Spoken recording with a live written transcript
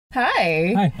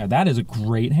Hi. Hi. Now that is a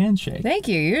great handshake. Thank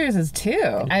you. Yours is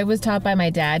too. I was taught by my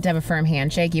dad to have a firm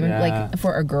handshake, even like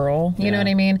for a girl. You know what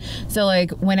I mean? So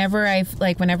like whenever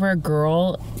a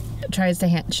girl tries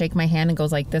to shake my hand and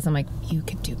goes like this, I'm like, you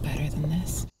could do better than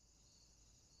this.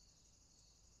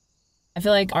 I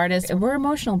feel like artists, we're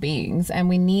emotional beings and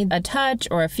we need a touch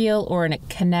or a feel or a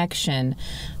connection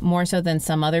more so than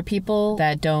some other people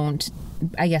that don't,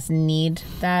 I guess, need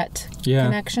that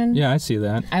connection. Yeah, I see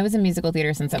that. I was in musical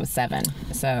theater since I was 7,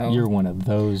 so... You're one of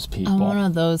those people. I'm one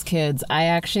of those kids. I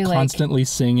actually constantly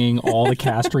singing all the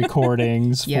cast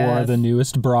recordings for the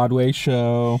newest Broadway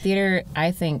show. Theater,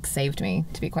 I think, saved me,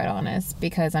 to be quite honest,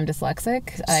 because I'm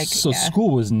dyslexic. So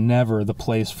school was never the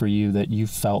place for you that you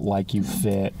felt like you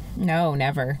fit? No,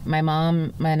 never. My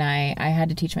mom and I had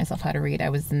to teach myself how to read. I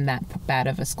was in that bad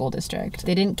of a school district.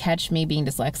 They didn't catch me being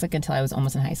dyslexic until I was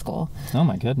almost in high school. Oh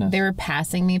my goodness. They were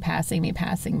passing me.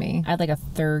 I had like a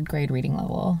 3rd grade reading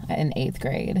level in 8th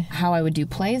grade. How I would do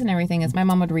plays and everything is my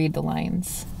mom would read the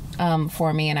lines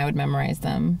for me and I would memorize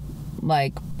them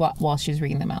like while she was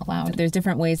reading them out loud. There's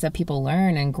different ways that people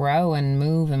learn and grow and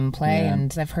move and play,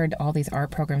 and I've heard all these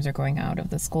art programs are going out of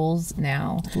the schools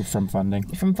now. From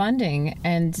funding.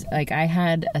 And like I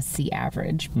had a C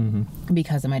average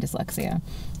because of my dyslexia.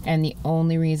 And the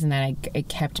only reason that it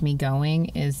kept me going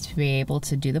is to be able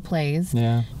to do the plays,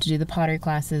 to do the pottery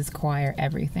classes, choir,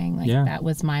 everything. Like that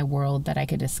was my world that I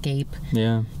could escape,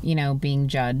 you know, being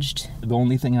judged. The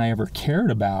only thing I ever cared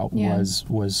about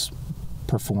was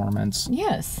performance.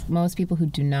 Yes. Most people who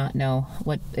do not know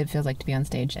what it feels like to be on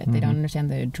stage, they don't understand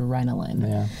the adrenaline.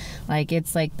 Yeah. Like,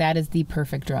 it's like that is the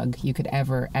perfect drug you could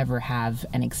ever have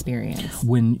an experience.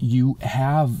 When you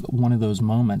have one of those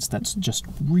moments that's just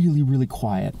really, really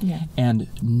quiet and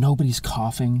nobody's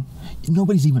coughing,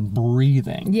 nobody's even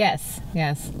breathing. Yes.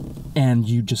 And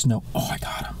you just know, oh, I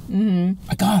got him.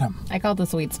 I got him. I call it the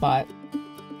sweet spot.